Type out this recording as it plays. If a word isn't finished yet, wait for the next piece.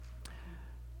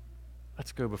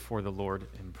Let's go before the Lord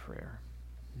in prayer.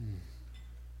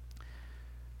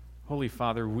 Holy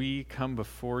Father, we come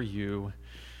before you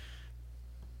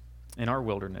in our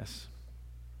wilderness.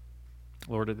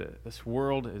 Lord, this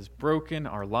world is broken,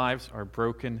 our lives are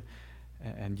broken,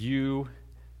 and you,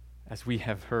 as we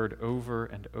have heard over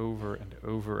and over and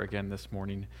over again this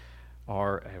morning,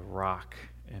 are a rock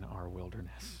in our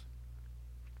wilderness.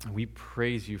 And we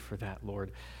praise you for that,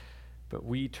 Lord, but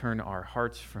we turn our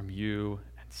hearts from you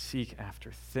and seek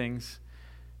after things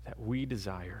that we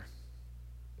desire.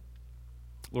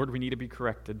 Lord, we need to be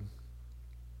corrected.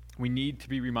 We need to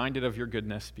be reminded of your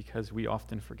goodness because we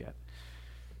often forget.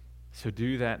 So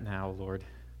do that now, Lord.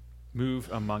 Move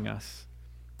among us.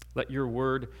 Let your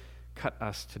word cut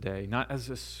us today, not as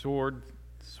a sword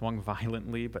swung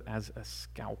violently, but as a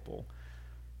scalpel.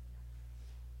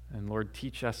 And Lord,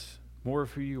 teach us more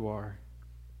of who you are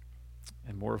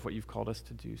and more of what you've called us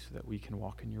to do so that we can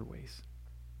walk in your ways.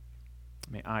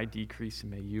 May I decrease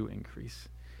and may you increase.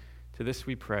 To this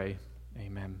we pray.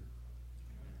 Amen.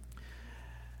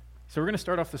 So we're going to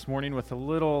start off this morning with a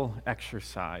little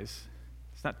exercise.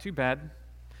 It's not too bad.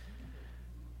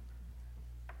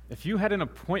 If you had an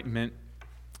appointment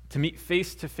to meet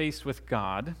face-to-face with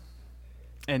God,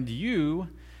 and you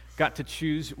got to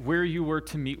choose where you were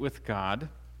to meet with God,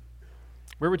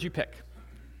 where would you pick?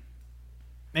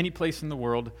 Any place in the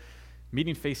world,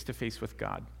 meeting face-to-face with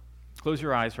God. Close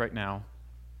your eyes right now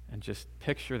and just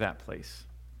picture that place.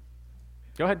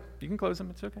 Go ahead. You can close them.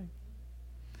 It's okay.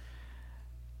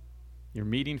 You're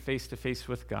meeting face-to-face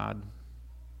with God.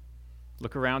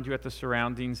 Look around you at the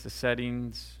surroundings, the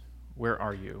settings. Where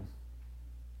are you?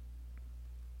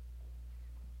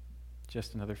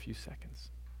 Just another few seconds.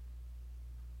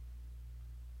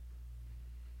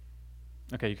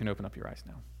 Okay, you can open up your eyes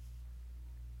now.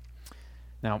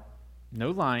 Now,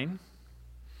 no lying,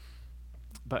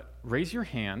 but raise your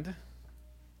hand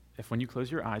if when you close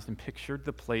your eyes and pictured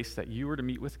the place that you were to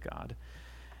meet with God,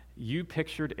 you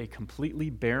pictured a completely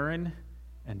barren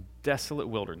and desolate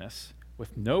wilderness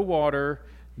with no water,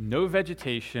 no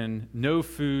vegetation, no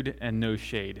food, and no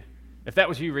shade. If that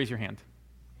was you, raise your hand.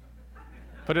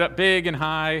 Put it up big and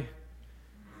high.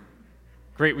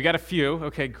 Great, we got a few.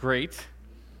 Okay, great.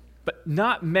 But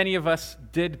not many of us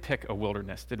did pick a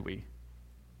wilderness, did we?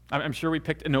 I'm sure we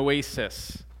picked an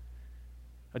oasis,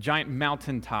 a giant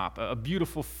mountaintop, a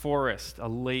beautiful forest, a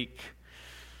lake.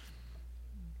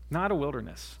 Not a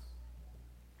wilderness.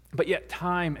 But yet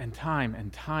time and time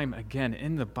and time again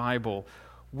in the Bible,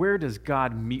 where does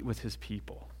God meet with his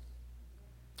people?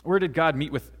 Where did God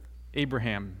meet with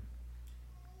Abraham?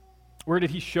 Where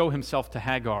did he show himself to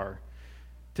Hagar,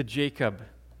 to Jacob,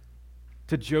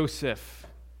 to Joseph?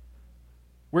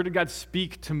 Where did God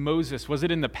speak to Moses? Was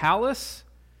it in the palace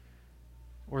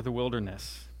or the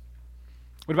wilderness?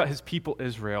 What about his people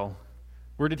Israel?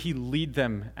 Where did he lead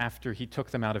them after he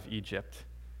took them out of Egypt?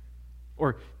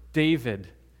 Or David,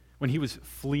 when he was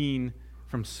fleeing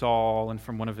from Saul and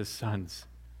from one of his sons?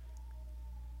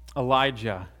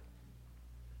 Elijah,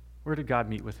 where did God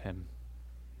meet with him?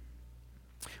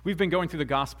 We've been going through the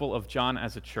Gospel of John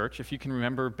as a church. If you can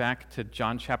remember back to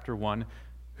John chapter 1,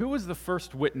 who was the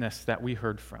first witness that we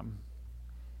heard from?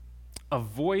 A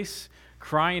voice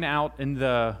crying out in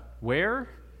the where?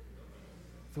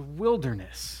 The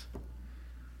wilderness.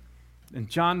 And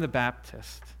John the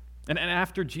Baptist. And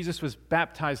after Jesus was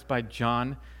baptized by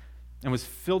John and was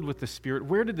filled with the Spirit,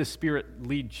 where did the Spirit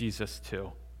lead Jesus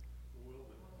to?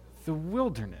 The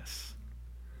wilderness.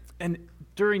 And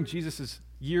during Jesus'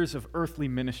 years of earthly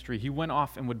ministry, he went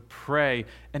off and would pray,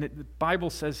 and the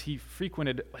Bible says he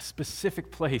frequented a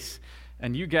specific place,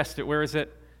 and you guessed it, where is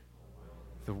it?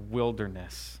 The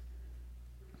wilderness.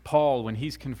 Paul, when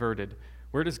he's converted,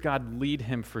 where does God lead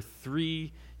him for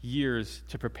 3 years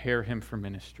to prepare him for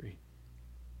ministry?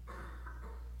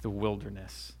 The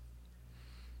wilderness.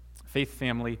 Faith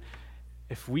family,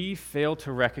 if we fail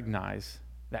to recognize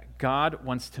that God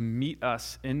wants to meet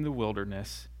us in the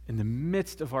wilderness, in the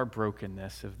midst of our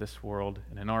brokenness of this world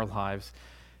and in our lives,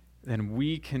 then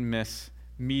we can miss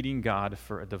meeting God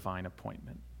for a divine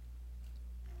appointment.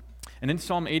 And in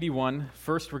Psalm 81,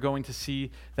 first we're going to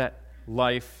see that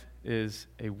life is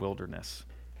a wilderness.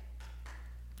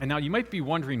 And now you might be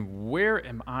wondering, where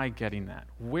am I getting that?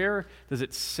 Where does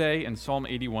it say in Psalm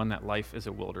 81 that life is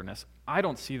a wilderness? I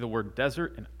don't see the word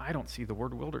desert, and I don't see the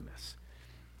word wilderness.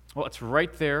 Well, it's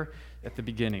right there at the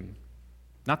beginning.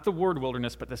 Not the word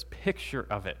wilderness, but this picture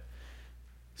of it.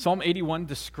 Psalm 81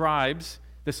 describes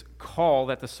this call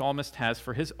that the psalmist has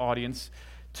for his audience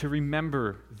to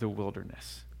remember the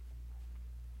wilderness.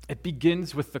 It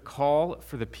begins with the call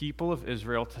for the people of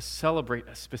Israel to celebrate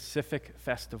a specific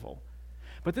festival.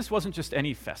 But this wasn't just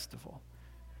any festival.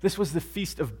 This was the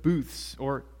Feast of Booths,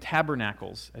 or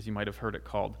Tabernacles, as you might have heard it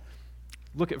called.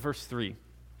 Look at verse 3.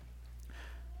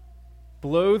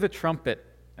 Blow the trumpet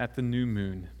at the new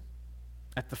moon,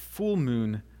 at the full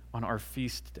moon on our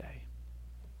feast day.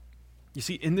 You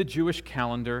see, in the Jewish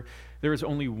calendar, there is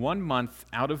only 1 month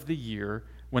out of the year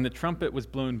when the trumpet was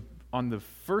blown on the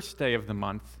first day of the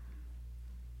month,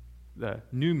 the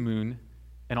new moon,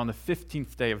 and on the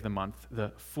 15th day of the month,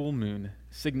 the full moon,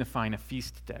 signifying a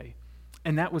feast day.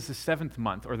 And that was the 7th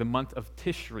month, or the month of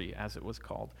Tishri, as it was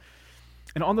called.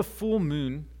 And on the full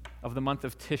moon of the month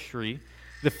of Tishri,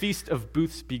 the Feast of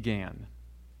Booths began.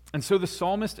 And so the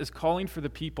psalmist is calling for the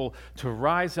people to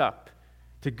rise up,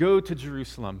 to go to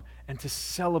Jerusalem, and to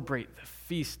celebrate the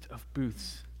Feast of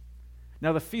Booths.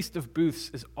 Now, the Feast of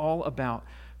Booths is all about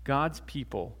God's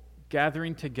people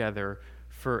gathering together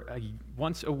for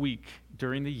once a week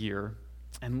during the year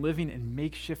and living in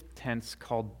makeshift tents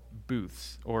called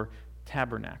booths, or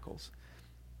tabernacles.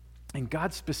 And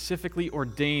God specifically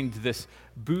ordained this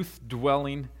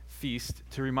booth-dwelling feast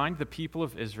to remind the people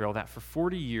of Israel that for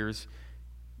 40 years,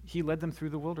 he led them through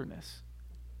the wilderness.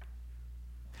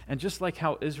 And just like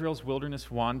how Israel's wilderness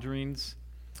wanderings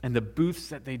and the booths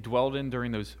that they dwelled in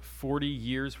during those 40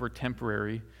 years were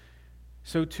temporary,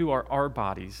 so too are our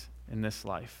bodies in this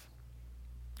life.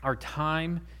 Our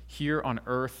time here on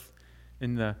earth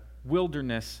in the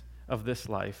wilderness of this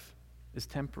life is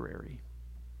temporary.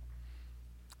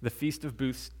 The Feast of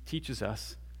Booths teaches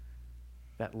us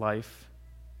that life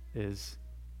is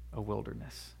a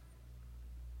wilderness.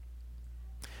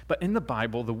 But in the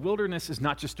Bible, the wilderness is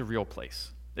not just a real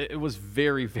place. It was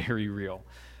very, very real.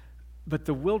 But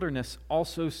the wilderness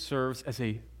also serves as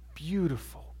a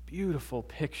beautiful, beautiful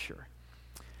picture.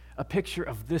 A picture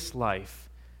of this life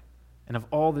and of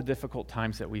all the difficult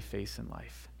times that we face in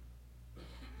life.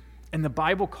 And the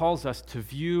Bible calls us to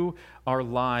view our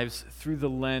lives through the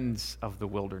lens of the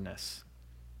wilderness.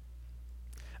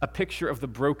 A picture of the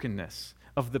brokenness,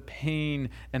 of the pain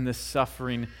and the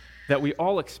suffering that we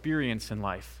all experience in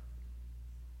life.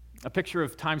 A picture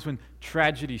of times when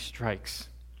tragedy strikes,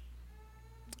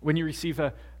 when you receive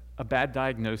a bad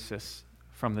diagnosis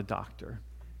from the doctor,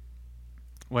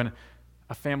 when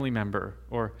a family member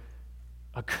or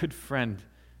a good friend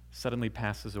suddenly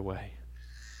passes away,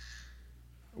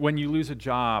 when you lose a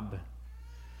job,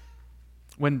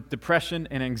 when depression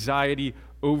and anxiety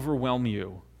overwhelm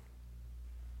you,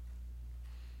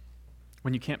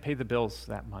 when you can't pay the bills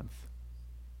that month,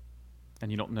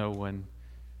 and you don't know when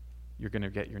you're going to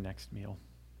get your next meal.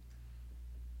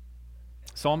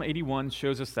 Psalm 81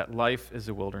 shows us that life is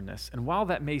a wilderness, and while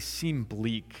that may seem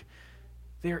bleak,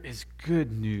 there is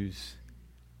good news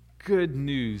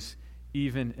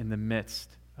even in the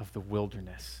midst of the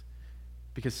wilderness.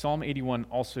 Because Psalm 81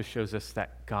 also shows us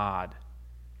that God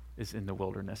is in the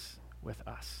wilderness with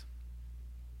us.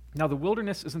 Now, the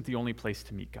wilderness isn't the only place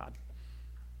to meet God,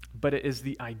 but it is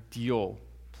the ideal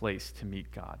place to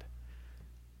meet God.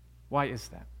 Why is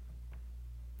that?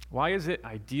 Why is it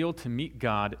ideal to meet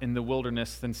God in the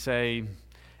wilderness than, say,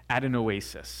 at an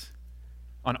oasis,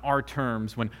 on our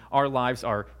terms, when our lives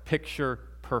are picture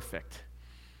perfect?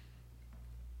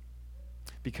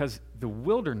 Because the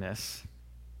wilderness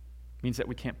means that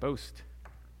we can't boast.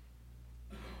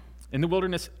 In the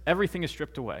wilderness, everything is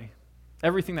stripped away.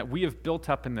 Everything that we have built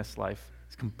up in this life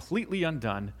is completely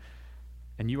undone,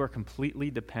 and you are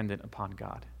completely dependent upon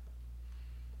God.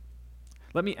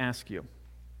 Let me ask you,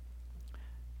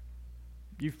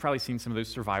 you've probably seen some of those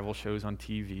survival shows on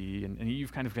TV, and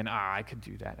you've kind of been, I could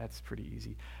do that. That's pretty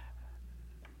easy.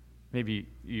 Maybe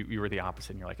you were the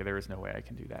opposite, and you're like, there is no way I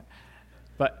can do that.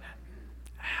 But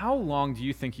how long do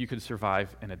you think you could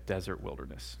survive in a desert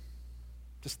wilderness?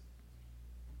 Just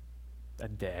a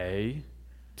day?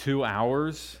 2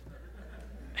 hours?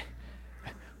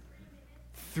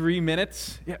 3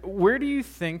 minutes? Yeah, where do you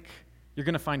think you're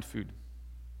going to find food?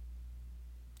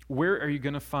 Where are you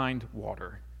going to find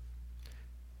water?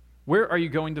 Where are you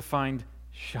going to find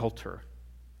shelter?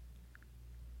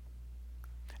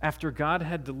 After God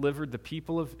had delivered the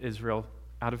people of Israel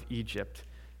out of Egypt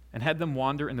and had them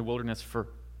wander in the wilderness for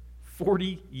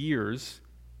 40 years,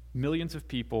 millions of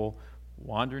people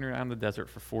wandering around the desert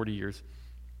for 40 years,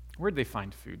 where'd they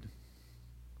find food?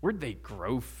 Where'd they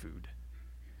grow food?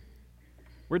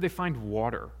 Where'd they find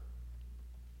water?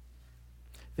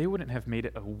 They wouldn't have made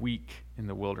it a week in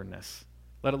the wilderness,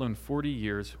 let alone 40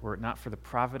 years, were it not for the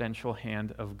providential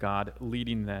hand of God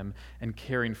leading them and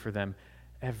caring for them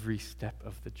every step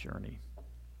of the journey.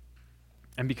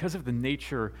 And because of the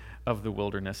nature of the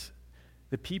wilderness,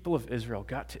 the people of Israel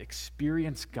got to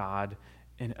experience God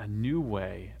in a new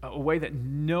way, a way that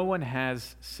no one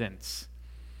has since.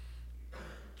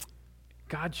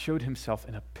 God showed himself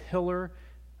in a pillar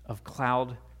of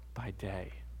cloud by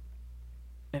day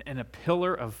and a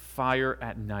pillar of fire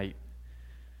at night.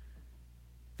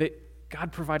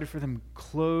 God provided for them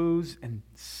clothes and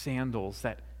sandals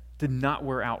that did not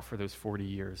wear out for those 40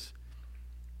 years.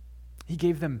 He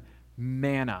gave them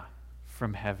manna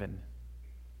from heaven,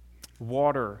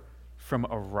 water from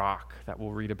a rock that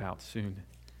we'll read about soon.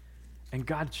 And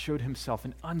God showed himself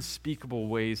in unspeakable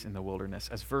ways in the wilderness.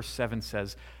 As verse 7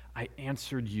 says, I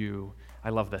answered you, I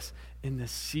love this, in the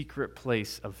secret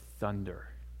place of thunder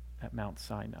at Mount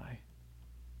Sinai.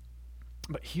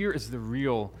 But here is the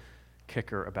real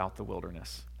kicker about the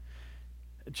wilderness.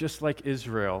 Just like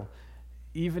Israel,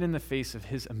 even in the face of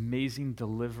his amazing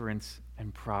deliverance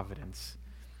and providence,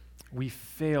 we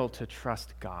fail to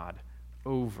trust God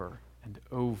over and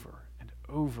over and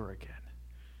over again.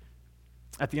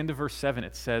 At the end of verse 7,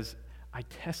 it says, I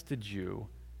tested you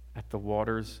at the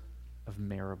waters of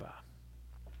Meribah.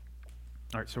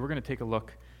 All right, so we're going to take a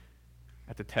look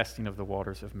at the testing of the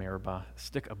waters of Meribah.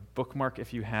 Stick a bookmark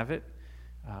if you have it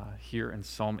here in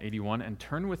Psalm 81, and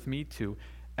turn with me to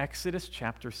Exodus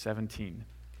chapter 17.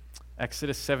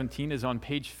 Exodus 17 is on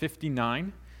page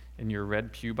 59 in your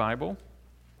Red Pew Bible.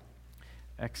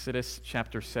 Exodus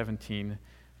chapter 17,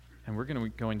 and we're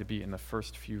going to be in the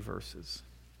first few verses.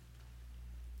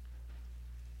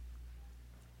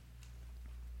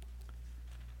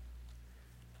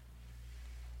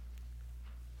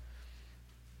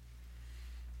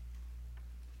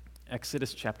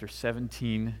 Exodus chapter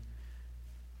 17,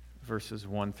 verses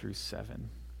 1 through 7.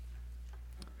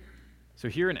 So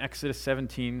here in Exodus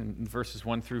 17, in verses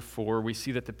 1 through 4, we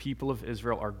see that the people of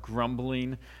Israel are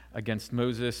grumbling against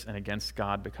Moses and against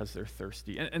God because they're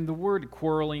thirsty. And the word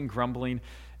quarreling, grumbling,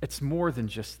 it's more than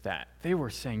just that. They were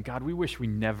saying, God, we wish we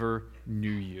never knew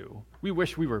you. We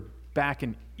wish we were back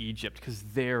in Egypt, because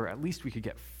there, at least we could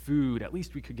get food, at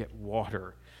least we could get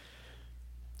water.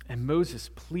 And Moses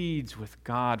pleads with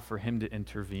God for him to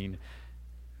intervene.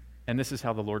 And this is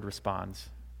how the Lord responds.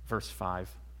 Verse 5.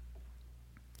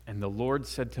 And the Lord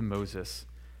said to Moses,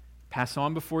 pass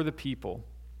on before the people,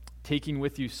 taking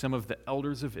with you some of the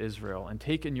elders of Israel, and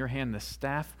take in your hand the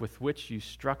staff with which you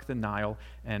struck the Nile,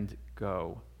 and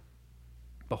go.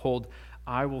 Behold,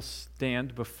 I will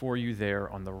stand before you there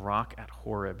on the rock at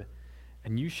Horeb,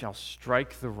 and you shall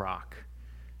strike the rock,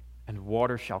 and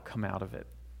water shall come out of it,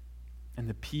 and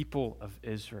the people of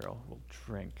Israel will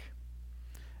drink.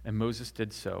 And Moses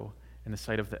did so in the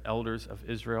sight of the elders of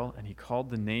Israel, and he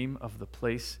called the name of the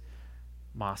place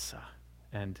Massah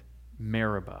and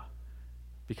Meribah,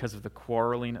 because of the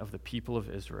quarreling of the people of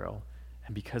Israel,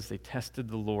 and because they tested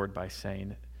the Lord by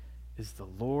saying, is the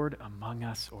Lord among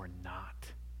us or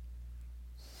not?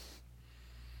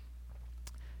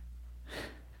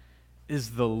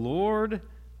 Is the Lord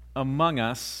among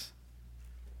us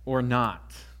or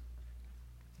not?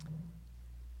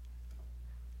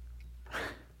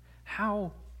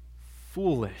 How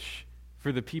foolish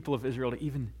for the people of Israel to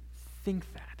even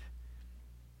think that.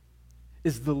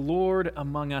 Is the Lord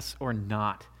among us or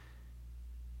not?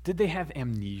 Did they have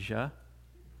amnesia?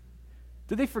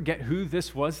 Did they forget who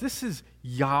this was? This is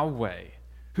Yahweh,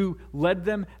 who led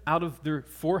them out of their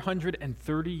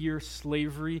 430-year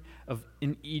slavery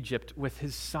in Egypt with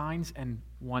his signs and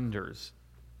wonders.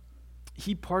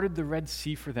 He parted the Red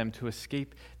Sea for them to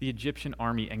escape the Egyptian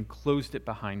army and closed it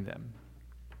behind them.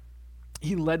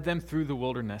 He led them through the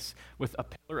wilderness with a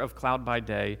pillar of cloud by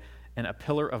day and a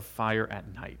pillar of fire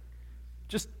at night.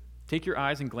 Just take your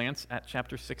eyes and glance at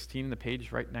chapter 16, the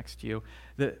page right next to you.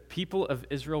 The people of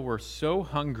Israel were so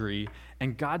hungry,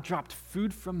 and God dropped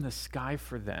food from the sky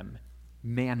for them,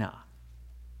 manna.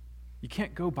 You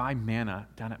can't go buy manna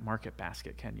down at Market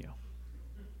Basket, can you?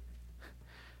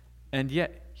 And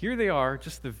yet, here they are,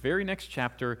 just the very next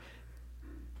chapter,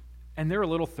 and they're a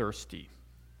little thirsty.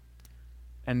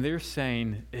 And they're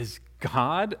saying, is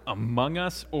God among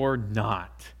us or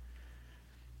not?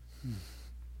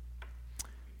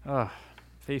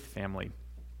 Faith family,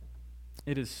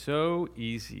 it is so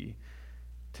easy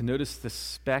to notice the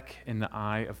speck in the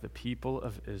eye of the people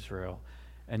of Israel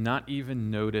and not even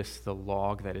notice the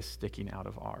log that is sticking out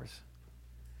of ours.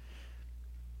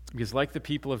 Because like the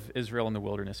people of Israel in the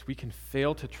wilderness, we can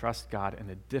fail to trust God in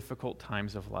the difficult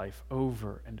times of life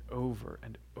over and over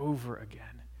and over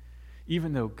again.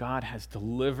 Even though God has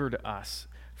delivered us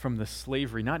from the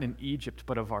slavery, not in Egypt,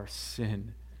 but of our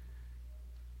sin.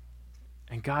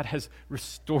 And God has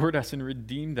restored us and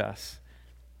redeemed us.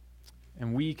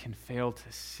 And we can fail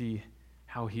to see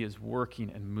how he is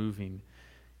working and moving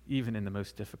even in the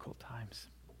most difficult times.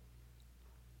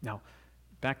 Now,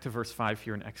 Back to verse 5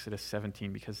 here in Exodus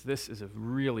 17, because this is a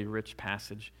really rich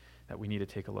passage that we need to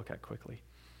take a look at quickly.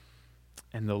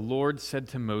 And the Lord said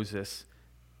to Moses,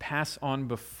 "Pass on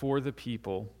before the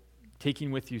people,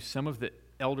 taking with you some of the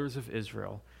elders of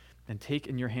Israel, and take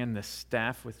in your hand the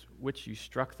staff with which you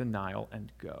struck the Nile,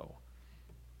 and go."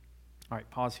 All right,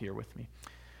 pause here with me.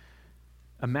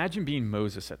 Imagine being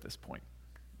Moses at this point,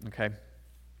 okay?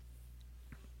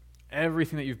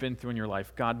 Everything that you've been through in your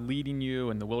life, God leading you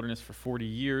in the wilderness for 40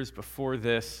 years before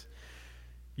this,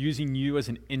 using you as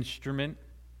an instrument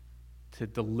to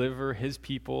deliver his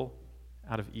people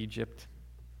out of Egypt,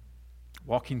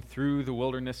 walking through the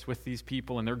wilderness with these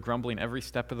people, and they're grumbling every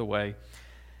step of the way.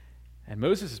 And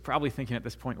Moses is probably thinking at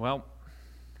this point, well,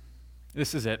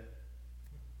 this is it.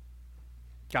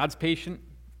 God's patient,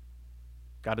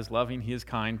 God is loving, he is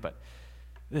kind, but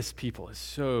this people is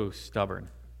so stubborn,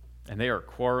 and they are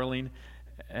quarreling,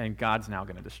 and God's now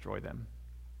going to destroy them.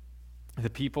 The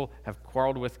people have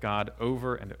quarreled with God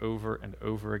over and over and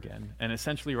over again. And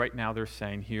essentially right now they're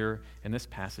saying here in this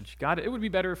passage, God, it would be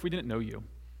better if we didn't know you.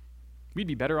 We'd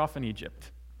be better off in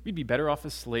Egypt. We'd be better off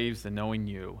as slaves than knowing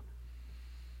you.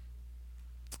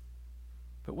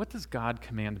 But what does God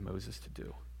command Moses to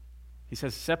do? He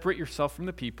says, separate yourself from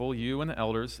the people, you and the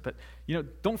elders, but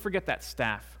don't forget that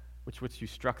staff with which you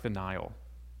struck the Nile.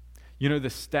 The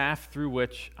staff through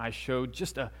which I showed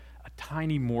just a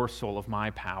tiny morsel of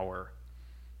my power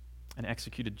and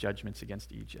executed judgments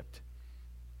against Egypt.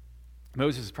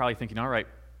 Moses is probably thinking, all right,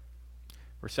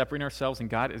 we're separating ourselves, and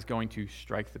God is going to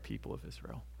strike the people of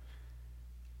Israel.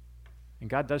 And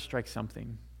God does strike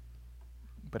something,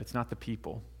 but it's not the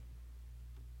people.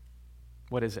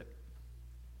 What is it?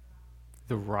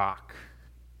 The rock.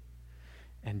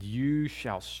 And you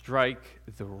shall strike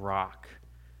the rock,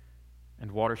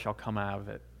 and water shall come out of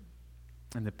it,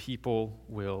 and the people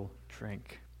will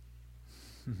drink.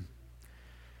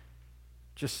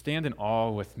 Just stand in awe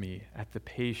with me at the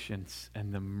patience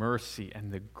and the mercy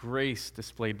and the grace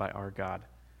displayed by our God.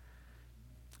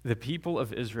 The people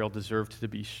of Israel deserved to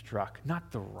be struck,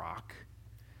 not the rock.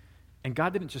 And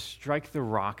God didn't just strike the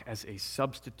rock as a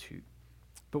substitute.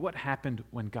 But what happened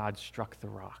when God struck the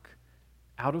rock?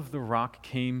 Out of the rock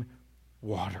came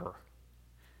water.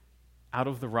 Out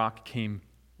of the rock came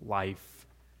life.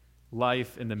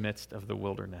 Life in the midst of the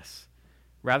wilderness.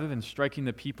 Rather than striking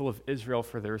the people of Israel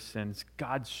for their sins,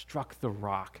 God struck the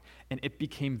rock, and it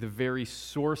became the very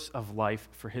source of life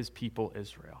for his people,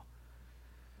 Israel.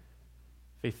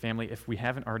 Faith family, if we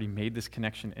haven't already made this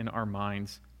connection in our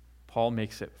minds, Paul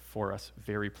makes it for us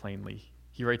very plainly.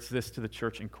 He writes this to the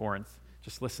church in Corinth.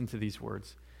 Just listen to these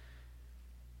words.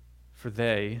 For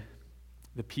they,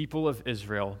 the people of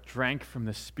Israel, drank from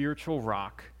the spiritual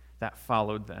rock that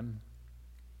followed them,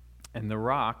 and the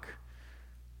rock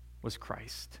was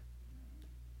Christ.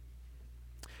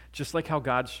 Just like how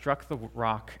God struck the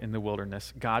rock in the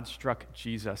wilderness, God struck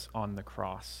Jesus on the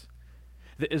cross.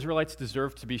 The Israelites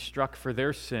deserved to be struck for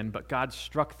their sin, but God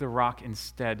struck the rock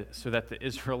instead so that the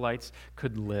Israelites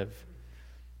could live.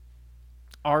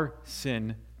 Our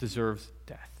sin deserves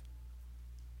death.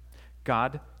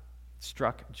 God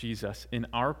struck Jesus in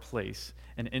our place,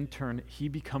 and in turn, he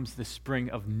becomes the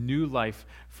spring of new life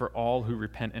for all who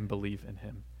repent and believe in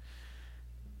him.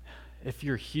 If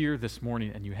you're here this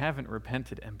morning and you haven't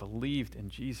repented and believed in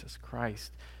Jesus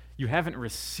Christ, you haven't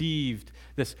received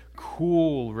this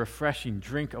cool, refreshing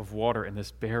drink of water in this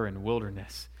barren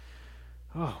wilderness,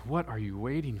 what are you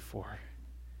waiting for?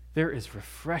 There is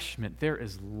refreshment. There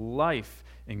is life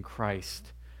in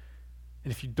Christ.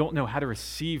 And if you don't know how to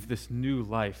receive this new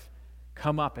life,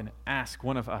 come up and ask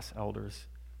one of us elders.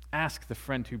 Ask the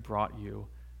friend who brought you.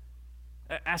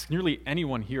 Ask nearly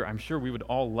anyone here. I'm sure we would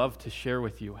all love to share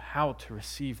with you how to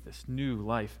receive this new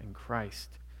life in Christ.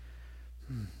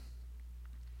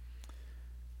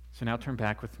 So now turn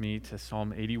back with me to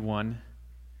Psalm 81.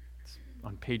 It's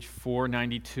on page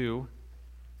 492,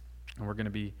 and we're going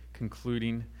to be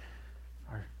concluding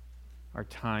our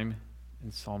time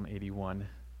in Psalm 81.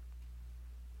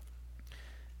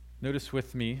 Notice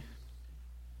with me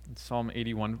in Psalm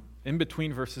 81, in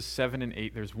between verses 7 and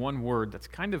 8, there's one word that's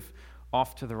kind of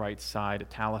off to the right side,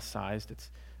 italicized.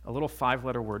 It's a little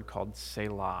 5-letter word called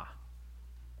Selah.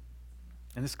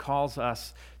 And this calls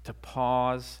us to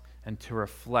pause and to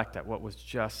reflect at what was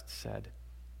just said.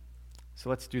 So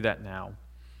let's do that now.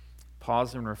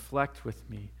 Pause and reflect with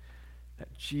me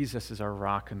that Jesus is our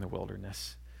rock in the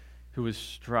wilderness, who was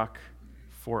struck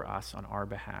for us on our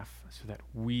behalf so that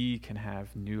we can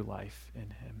have new life in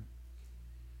him.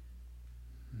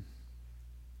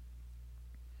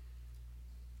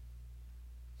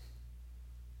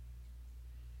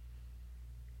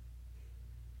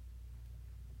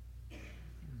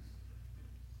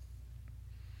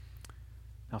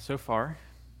 Now, so far,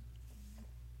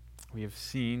 we have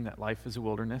seen that life is a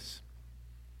wilderness,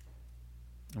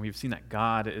 and we have seen that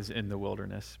God is in the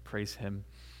wilderness. Praise him.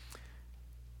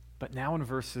 But now in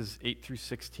verses 8 through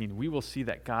 16, we will see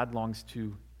that God longs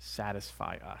to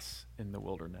satisfy us in the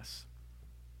wilderness.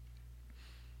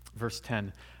 Verse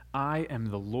 10, I am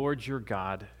the Lord your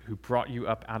God who brought you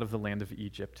up out of the land of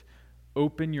Egypt.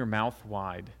 Open your mouth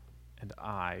wide, and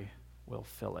I will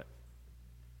fill it.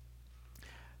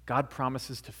 God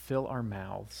promises to fill our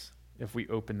mouths if we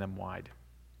open them wide.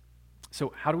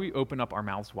 So how do we open up our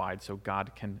mouths wide so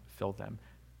God can fill them?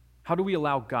 How do we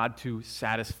allow God to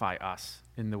satisfy us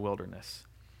in the wilderness?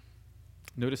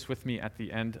 Notice with me at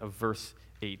the end of verse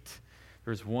 8,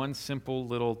 there's one simple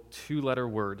little two-letter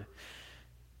word,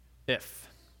 if.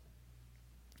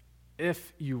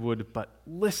 If you would but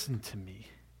listen to me.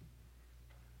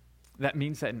 That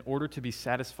means that in order to be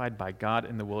satisfied by God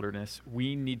in the wilderness,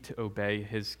 we need to obey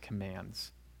his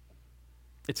commands.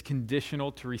 It's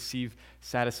conditional to receive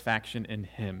satisfaction in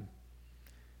him.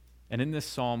 And in this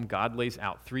psalm, God lays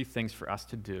out three things for us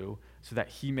to do so that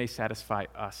he may satisfy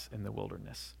us in the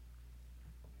wilderness.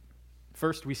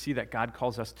 First, we see that God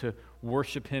calls us to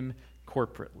worship him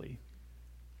corporately.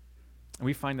 And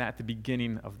we find that at the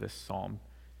beginning of this psalm,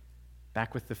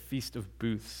 back with the Feast of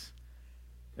Booths.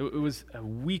 It was a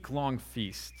week-long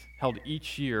feast held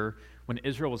each year when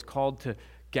Israel was called to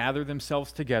gather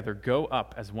themselves together, go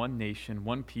up as one nation,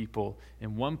 one people,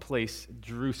 in one place,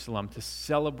 Jerusalem, to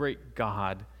celebrate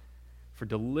God for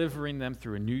delivering them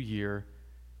through a new year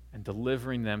and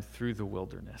delivering them through the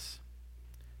wilderness.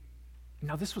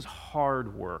 Now, this was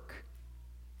hard work.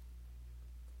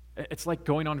 It's like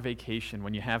going on vacation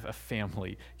when you have a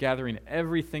family, gathering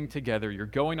everything together. You're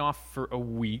going off for a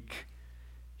week.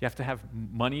 You have to have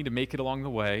money to make it along the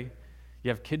way. You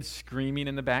have kids screaming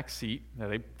in the back seat. Now,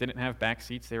 they didn't have back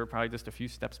seats. They were probably just a few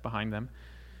steps behind them.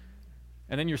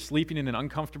 And then you're sleeping in an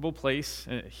uncomfortable place.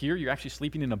 Here, you're actually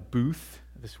sleeping in a booth,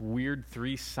 this weird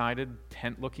three-sided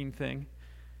tent-looking thing.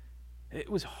 It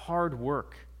was hard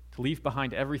work to leave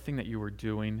behind everything that you were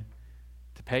doing,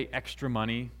 to pay extra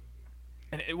money.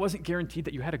 And it wasn't guaranteed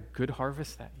that you had a good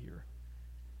harvest that year.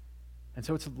 And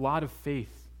so it's a lot of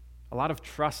faith, a lot of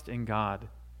trust in God.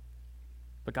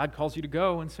 But God calls you to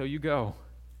go, and so you go.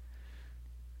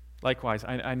 Likewise,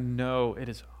 I know it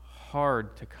is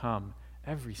hard to come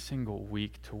every single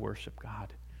week to worship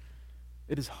God.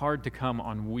 It is hard to come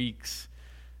on weeks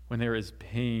when there is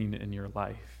pain in your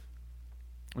life,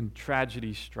 when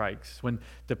tragedy strikes, when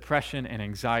depression and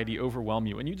anxiety overwhelm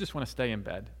you, and you just want to stay in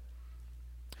bed.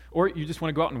 Or you just want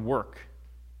to go out and work.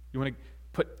 You want to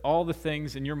put all the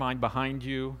things in your mind behind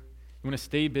you. You want to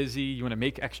stay busy. You want to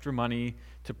make extra money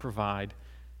to provide.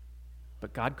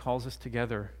 But God calls us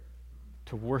together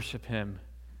to worship him.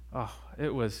 Oh,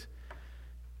 it was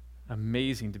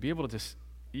amazing to be able to just,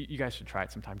 you guys should try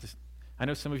it sometime. I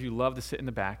know some of you love to sit in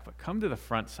the back, but come to the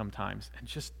front sometimes and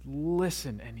just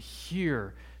listen and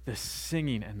hear the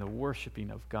singing and the worshiping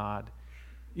of God.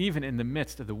 Even in the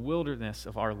midst of the wilderness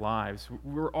of our lives,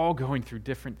 we're all going through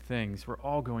different things. We're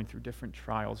all going through different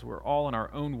trials. We're all in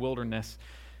our own wilderness,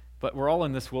 but we're all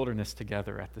in this wilderness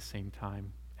together at the same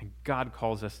time. And God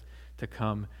calls us to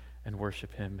come and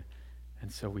worship him,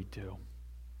 and so we do.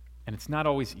 And it's not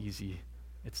always easy.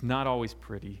 It's not always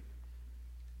pretty.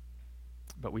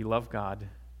 But we love God,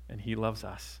 and he loves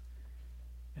us,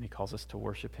 and he calls us to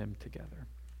worship him together.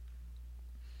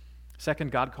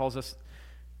 Second, God calls us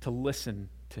to listen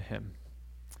to him.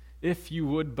 If you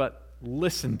would but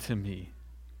listen to me.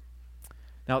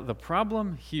 Now, the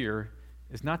problem here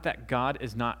is not that God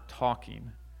is not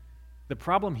talking. The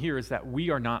problem here is that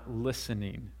we are not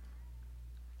listening.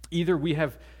 Either we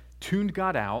have tuned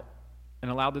God out and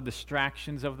allowed the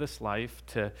distractions of this life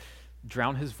to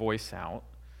drown his voice out,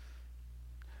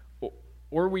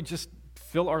 or we just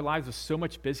fill our lives with so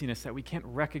much busyness that we can't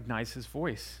recognize his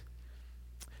voice.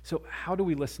 So how do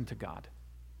we listen to God?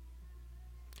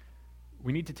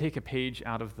 We need to take a page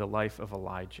out of the life of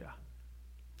Elijah.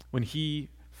 When he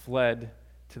fled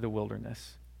to the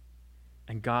wilderness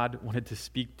and God wanted to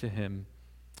speak to him,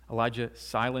 Elijah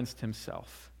silenced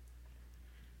himself.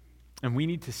 And we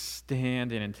need to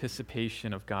stand in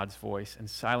anticipation of God's voice and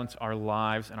silence our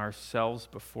lives and ourselves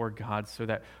before God so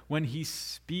that when he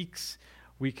speaks,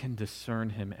 we can discern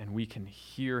him and we can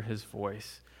hear his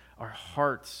voice. Our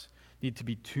hearts need to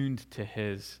be tuned to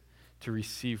his to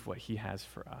receive what he has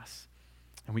for us.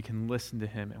 And we can listen to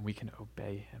him and we can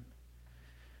obey him.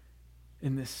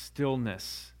 In this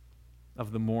stillness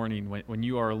of the morning, when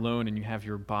you are alone and you have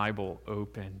your Bible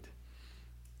opened,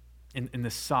 in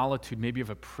the solitude maybe of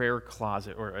a prayer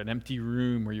closet or an empty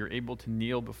room where you're able to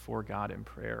kneel before God in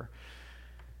prayer,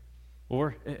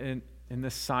 Or in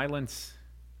the silence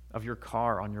of your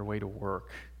car on your way to work,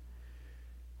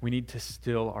 we need to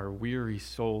still our weary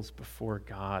souls before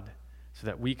God so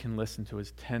that we can listen to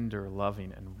his tender,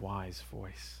 loving, and wise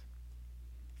voice.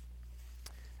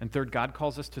 And third, God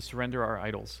calls us to surrender our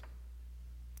idols.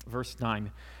 Verse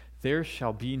 9, there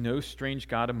shall be no strange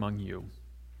God among you.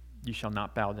 You shall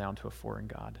not bow down to a foreign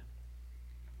god.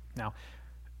 Now,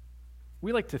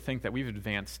 we like to think that we've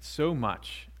advanced so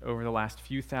much over the last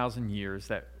few thousand years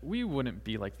that we wouldn't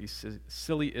be like these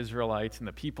silly Israelites and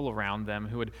the people around them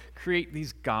who would create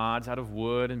these gods out of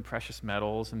wood and precious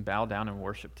metals and bow down and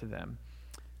worship to them.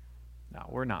 No,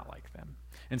 we're not like them.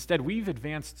 Instead, we've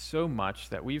advanced so much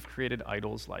that we've created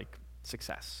idols like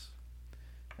success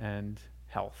and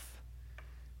health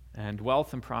and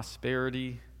wealth and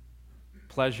prosperity,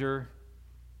 pleasure,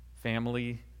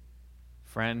 family,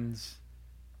 friends,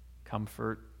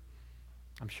 comfort.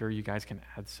 I'm sure you guys can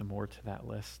add some more to that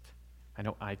list. I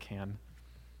know I can.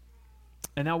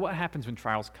 And now what happens when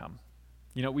trials come?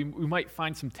 You know, we might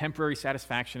find some temporary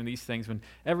satisfaction in these things when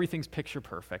everything's picture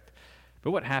perfect.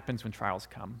 But what happens when trials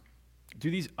come? Do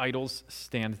these idols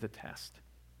stand the test?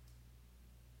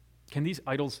 Can these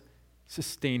idols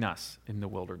sustain us in the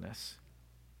wilderness?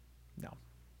 No.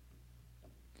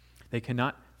 They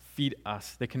cannot feed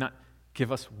us. They cannot give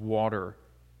us water.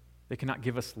 They cannot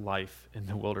give us life in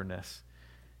the wilderness.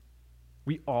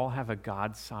 We all have a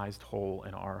God-sized hole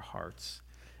in our hearts,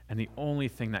 and the only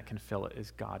thing that can fill it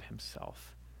is God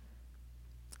himself.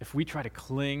 If we try to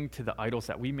cling to the idols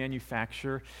that we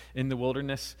manufacture in the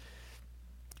wilderness,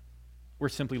 we're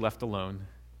simply left alone,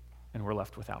 and we're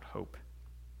left without hope.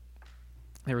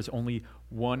 There is only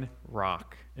one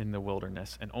rock in the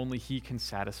wilderness, and only he can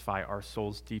satisfy our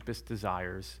soul's deepest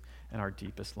desires and our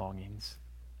deepest longings.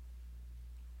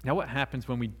 Now, what happens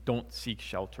when we don't seek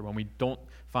shelter, when we don't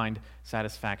find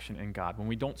satisfaction in God, when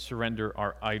we don't surrender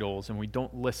our idols, and we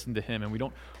don't listen to him, and we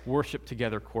don't worship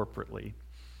together corporately?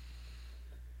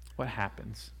 What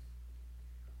happens?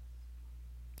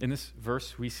 In this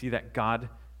verse, we see that God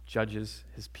judges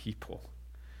his people.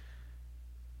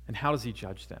 And how does he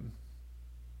judge them?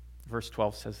 Verse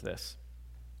 12 says this,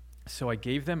 so I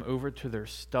gave them over to their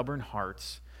stubborn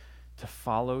hearts to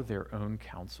follow their own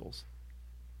counsels.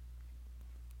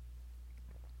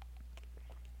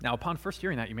 Now, upon first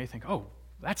hearing that, you may think, oh,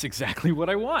 that's exactly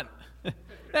what I want.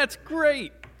 That's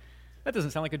great. That doesn't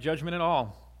sound like a judgment at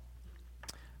all.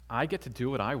 I get to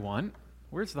do what I want.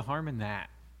 Where's the harm in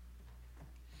that?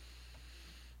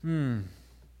 One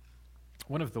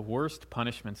of the worst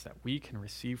punishments that we can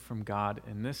receive from God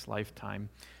in this lifetime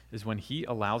is when he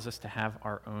allows us to have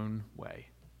our own way.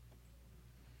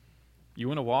 You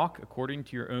want to walk according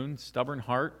to your own stubborn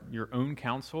heart, your own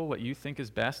counsel, what you think is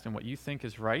best and what you think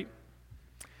is right?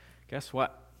 Guess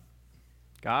what?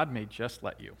 God may just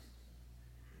let you.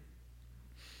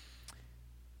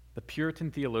 The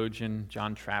Puritan theologian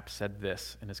John Trapp said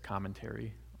this in his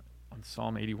commentary on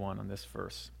Psalm 81 on this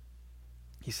verse.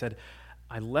 He said,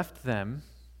 I left them,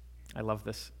 I love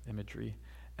this imagery,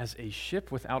 as a ship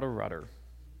without a rudder,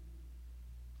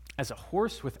 as a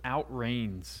horse without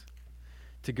reins,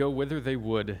 to go whither they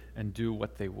would and do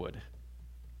what they would.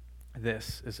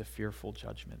 This is a fearful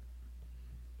judgment.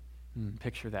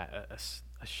 Picture that,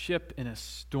 a ship in a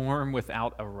storm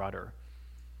without a rudder.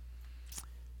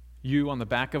 You on the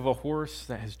back of a horse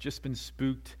that has just been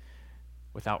spooked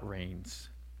without reins.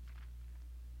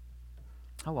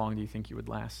 How long do you think you would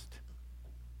last?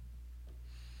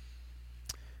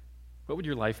 What would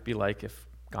your life be like if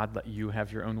God let you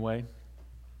have your own way?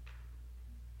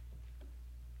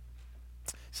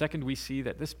 Second, we see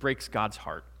that this breaks God's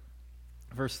heart.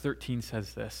 Verse 13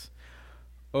 says this,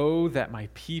 oh, that my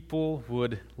people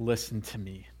would listen to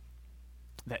me,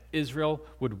 that Israel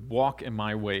would walk in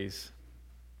my ways.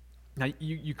 Now,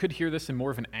 you could hear this in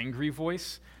more of an angry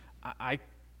voice. I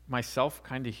myself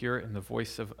kind of hear it in the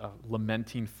voice of a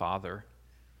lamenting father,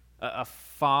 a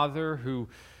father who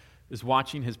is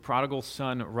watching his prodigal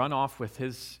son run off with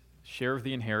his share of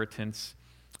the inheritance,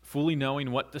 fully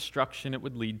knowing what destruction it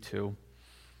would lead to.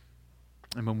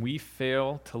 And when we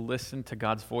fail to listen to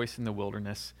God's voice in the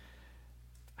wilderness,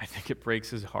 I think it breaks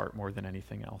his heart more than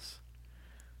anything else.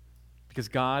 Because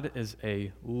God is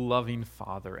a loving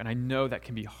father, and I know that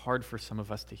can be hard for some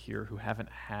of us to hear who haven't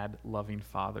had loving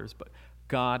fathers, but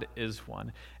God is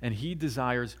one, and he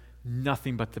desires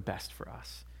nothing but the best for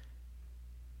us.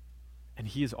 And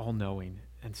he is all-knowing,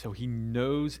 and so he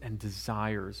knows and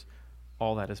desires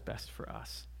all that is best for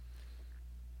us.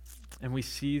 And we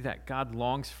see that God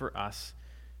longs for us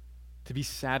to be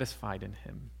satisfied in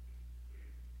him.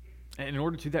 And in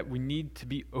order to do that, we need to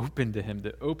be open to him,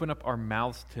 to open up our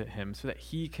mouths to him so that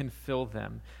he can fill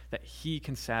them, that he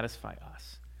can satisfy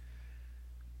us.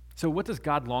 So what does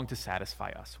God long to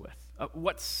satisfy us with?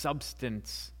 What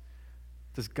substance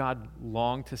does God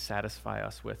long to satisfy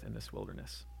us with in this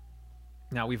wilderness?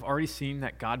 Now, we've already seen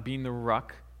that God being the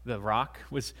rock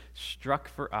was struck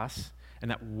for us,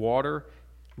 and that water,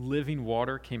 living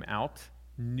water, came out,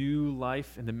 new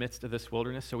life in the midst of this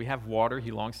wilderness. So we have water.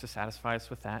 He longs to satisfy us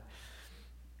with that.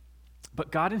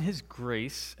 But God in his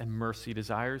grace and mercy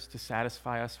desires to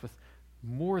satisfy us with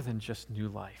more than just new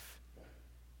life,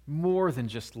 more than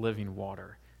just living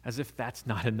water, as if that's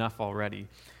not enough already.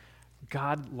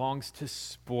 God longs to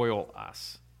spoil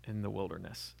us in the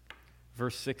wilderness.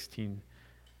 Verse 16,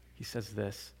 he says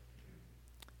this,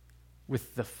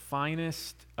 with the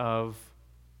finest of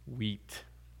wheat.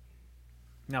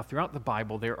 Now, throughout the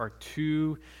Bible, there are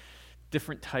two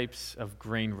different types of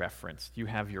grain referenced. You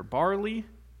have your barley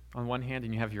on one hand,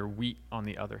 and you have your wheat on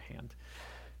the other hand.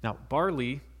 Now,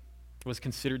 barley was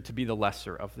considered to be the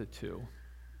lesser of the two,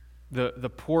 the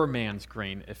poor man's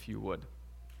grain, if you would.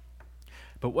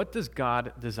 But what does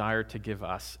God desire to give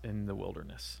us in the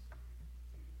wilderness?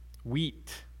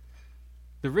 Wheat,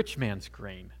 the rich man's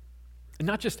grain. And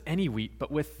not just any wheat,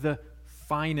 but with the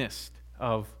finest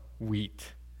of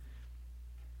wheat.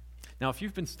 Now, if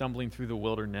you've been stumbling through the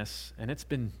wilderness, and it's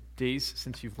been days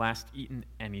since you've last eaten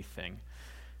anything,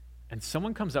 and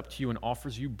someone comes up to you and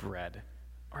offers you bread,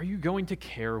 are you going to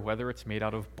care whether it's made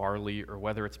out of barley or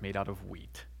whether it's made out of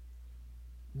wheat?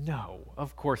 No,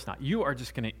 of course not. You are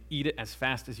just going to eat it as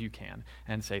fast as you can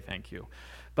and say thank you.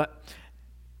 But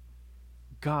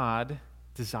God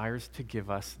desires to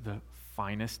give us the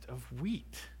finest of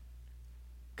wheat.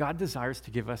 God desires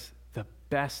to give us the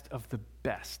best of the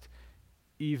best,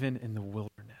 even in the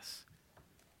wilderness.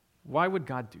 Why would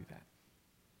God do that?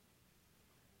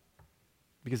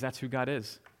 Because that's who God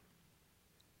is.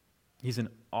 He's an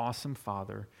awesome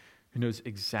Father who knows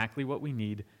exactly what we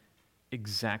need,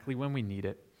 exactly when we need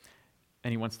it,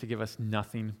 and he wants to give us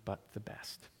nothing but the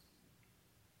best.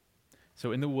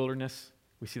 So in the wilderness,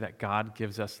 we see that God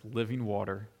gives us living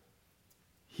water.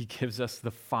 He gives us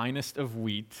the finest of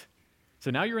wheat.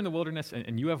 So now you're in the wilderness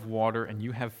and you have water and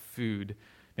you have food,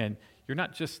 and you're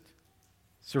not just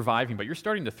surviving, but you're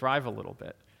starting to thrive a little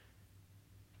bit.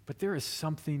 But there is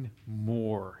something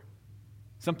more,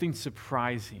 something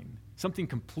surprising, something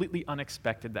completely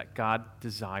unexpected that God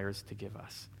desires to give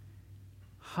us.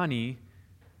 Honey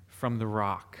from the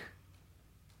rock.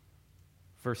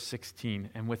 Verse 16,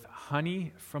 and with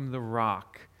honey from the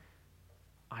rock,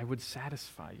 I would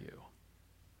satisfy you.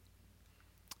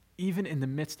 Even in the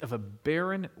midst of a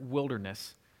barren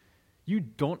wilderness, you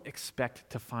don't expect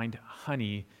to find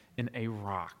honey in a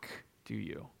rock, do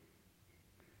you?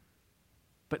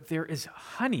 But there is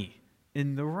honey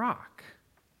in the rock.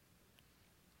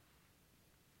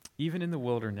 Even in the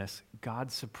wilderness,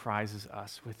 God surprises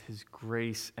us with his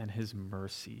grace and his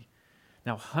mercy.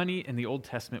 Now, honey in the Old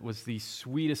Testament was the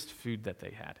sweetest food that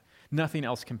they had. Nothing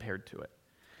else compared to it.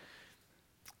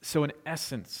 So in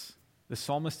essence, the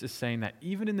psalmist is saying that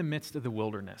even in the midst of the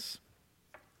wilderness,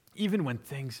 even when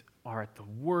things are at the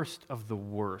worst of the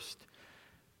worst,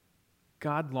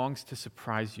 God longs to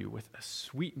surprise you with a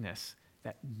sweetness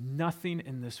that nothing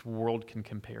in this world can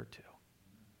compare to.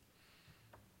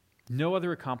 No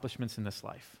other accomplishments in this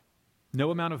life,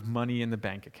 no amount of money in the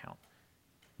bank account,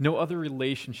 no other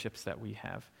relationships that we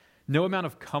have, no amount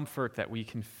of comfort that we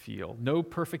can feel, no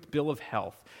perfect bill of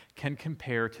health can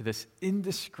compare to this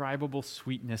indescribable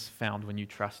sweetness found when you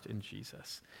trust in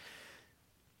Jesus.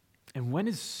 And when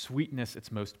is sweetness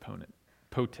its most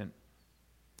potent?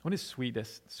 When is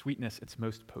sweetness its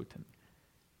most potent?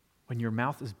 When your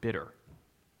mouth is bitter.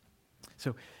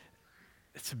 So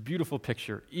it's a beautiful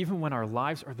picture. Even when our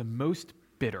lives are the most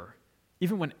bitter,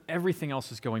 even when everything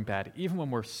else is going bad, even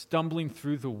when we're stumbling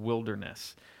through the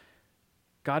wilderness,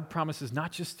 God promises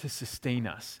not just to sustain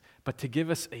us, but to give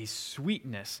us a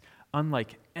sweetness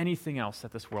unlike anything else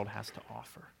that this world has to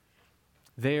offer.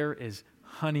 There is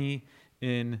honey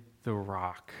in the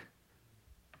rock.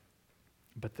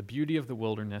 But the beauty of the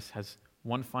wilderness has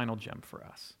one final gem for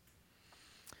us.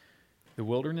 The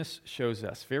wilderness shows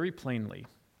us very plainly,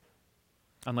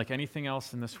 unlike anything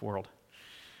else in this world,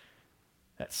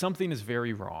 that something is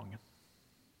very wrong.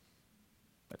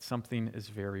 That something is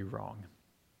very wrong.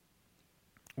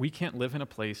 We can't live in a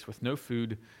place with no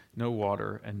food, no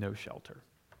water, and no shelter.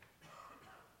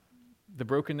 The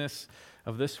brokenness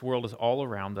of this world is all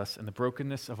around us, and the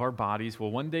brokenness of our bodies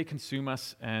will one day consume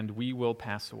us, and we will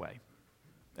pass away.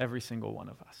 Every single one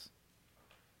of us.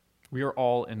 We are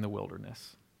all in the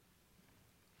wilderness.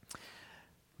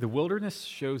 The wilderness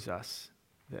shows us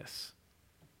this,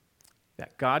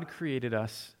 that God created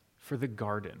us for the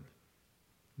garden,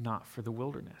 not for the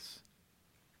wilderness.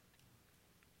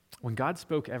 When God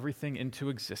spoke everything into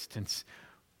existence,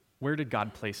 where did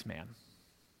God place man?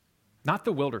 Not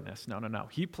the wilderness, no.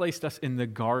 He placed us in the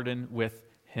garden with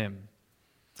him.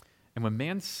 And when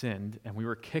man sinned and we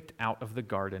were kicked out of the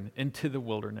garden into the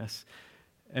wilderness,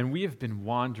 and we have been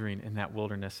wandering in that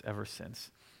wilderness ever since.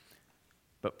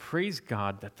 But praise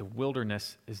God that the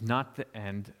wilderness is not the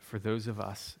end for those of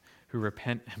us who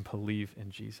repent and believe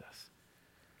in Jesus.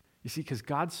 You see, because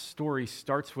God's story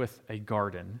starts with a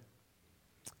garden,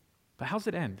 but how's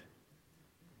it end?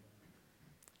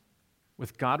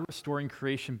 With God restoring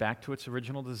creation back to its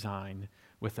original design,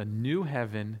 with a new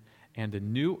heaven and a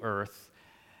new earth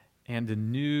and a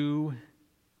new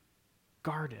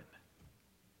garden.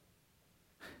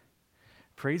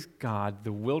 Praise God,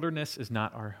 the wilderness is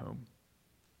not our home.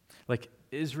 Like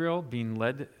Israel being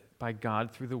led by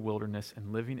God through the wilderness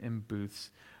and living in booths,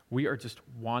 we are just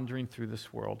wandering through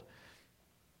this world,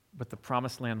 but the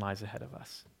promised land lies ahead of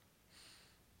us.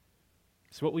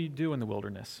 So what will you do in the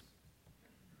wilderness?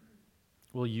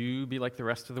 Will you be like the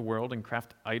rest of the world and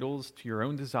craft idols to your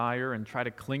own desire and try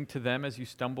to cling to them as you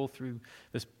stumble through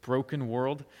this broken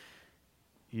world,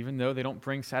 even though they don't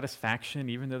bring satisfaction,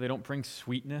 even though they don't bring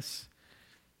sweetness?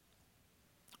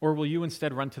 Or will you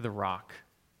instead run to the rock,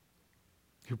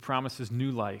 who promises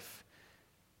new life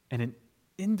and an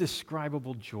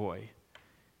indescribable joy,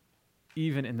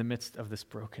 even in the midst of this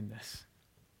brokenness?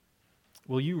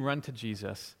 Will you run to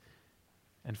Jesus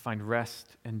and find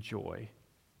rest and joy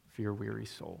for your weary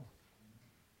soul?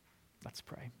 Let's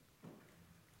pray.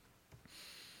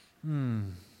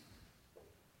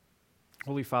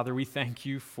 Holy Father, we thank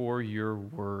you for your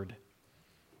word.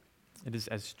 It is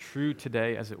as true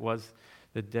today as it was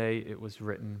the day it was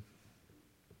written.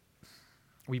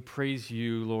 We praise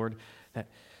you, Lord, that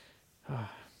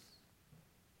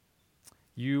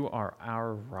you are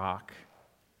our rock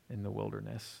in the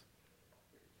wilderness.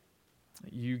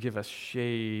 You give us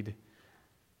shade,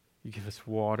 you give us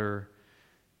water,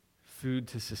 food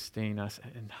to sustain us,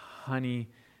 and honey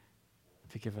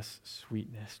to give us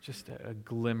sweetness, just a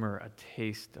glimmer, a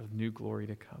taste of new glory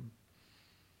to come.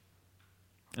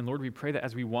 And Lord, we pray that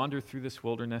as we wander through this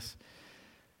wilderness,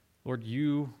 Lord,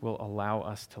 you will allow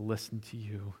us to listen to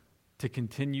you, to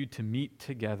continue to meet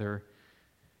together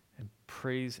and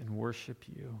praise and worship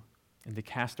you, and to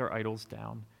cast our idols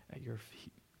down at your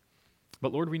feet.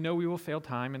 But Lord, we know we will fail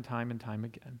time and time and time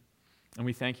again. And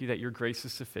we thank you that your grace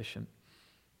is sufficient,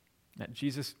 that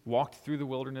Jesus walked through the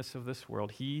wilderness of this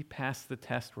world. He passed the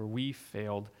test where we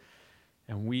failed,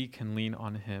 and we can lean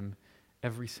on him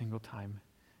every single time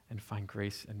and find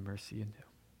grace and mercy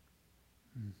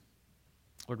anew.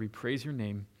 Lord, we praise your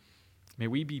name. May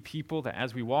we be people that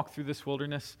as we walk through this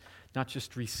wilderness, not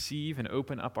just receive and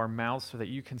open up our mouths so that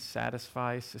you can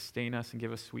satisfy, sustain us, and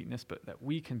give us sweetness, but that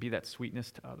we can be that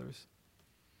sweetness to others.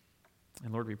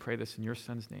 And Lord, we pray this in your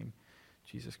Son's name,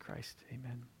 Jesus Christ.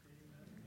 Amen.